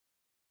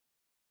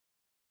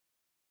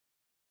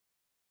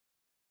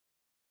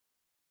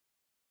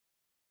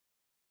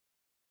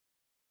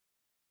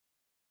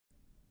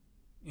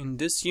In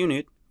this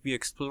unit, we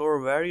explore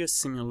various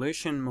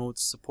simulation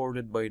modes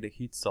supported by the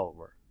heat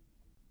solver.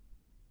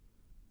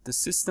 The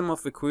system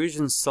of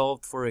equations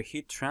solved for a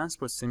heat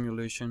transport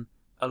simulation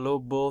allow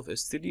both a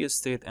steady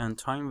state and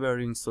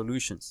time-varying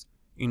solutions.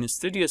 In a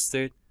steady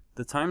state,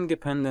 the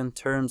time-dependent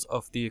terms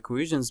of the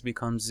equations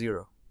become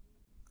zero.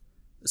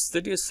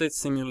 Steady-state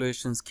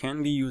simulations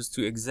can be used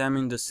to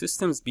examine the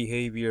system's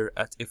behavior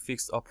at a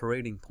fixed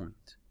operating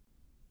point.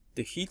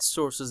 The heat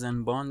sources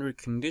and boundary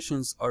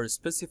conditions are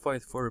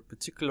specified for a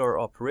particular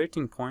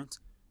operating point,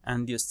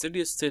 and the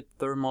steady-state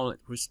thermal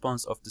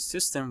response of the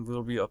system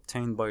will be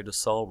obtained by the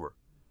solver.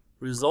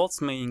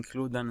 Results may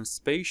include a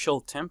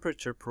spatial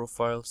temperature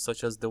profile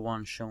such as the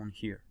one shown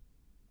here.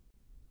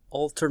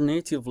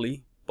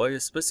 Alternatively, by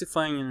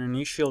specifying an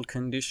initial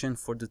condition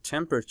for the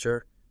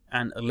temperature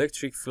and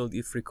electric field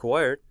if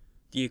required,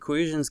 the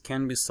equations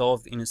can be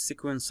solved in a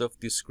sequence of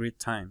discrete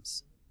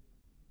times.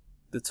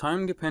 The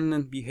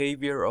time-dependent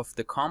behavior of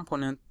the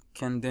component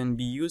can then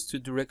be used to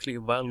directly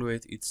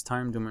evaluate its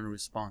time domain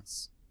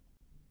response.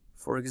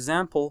 For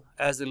example,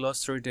 as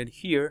illustrated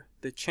here,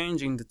 the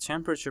change in the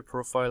temperature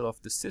profile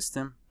of the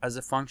system as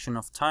a function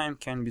of time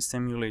can be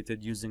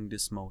simulated using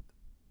this mode.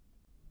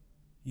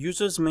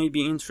 Users may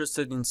be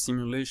interested in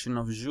simulation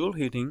of Joule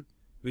heating,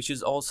 which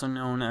is also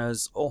known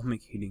as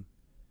ohmic heating.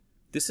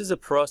 This is a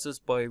process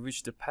by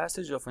which the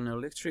passage of an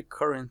electric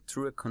current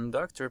through a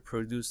conductor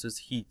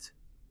produces heat.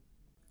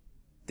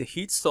 The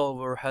heat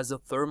solver has a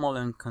thermal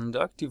and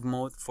conductive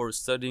mode for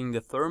studying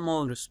the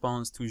thermal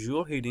response to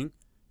Joule heating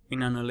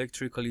in an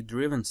electrically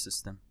driven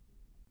system.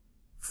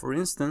 For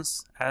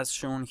instance, as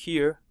shown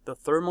here, the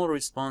thermal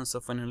response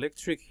of an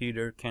electric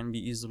heater can be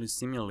easily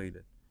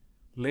simulated.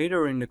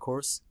 Later in the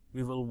course,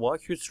 we will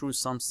walk you through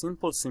some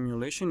simple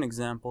simulation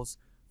examples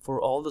for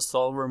all the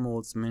solver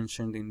modes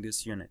mentioned in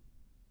this unit.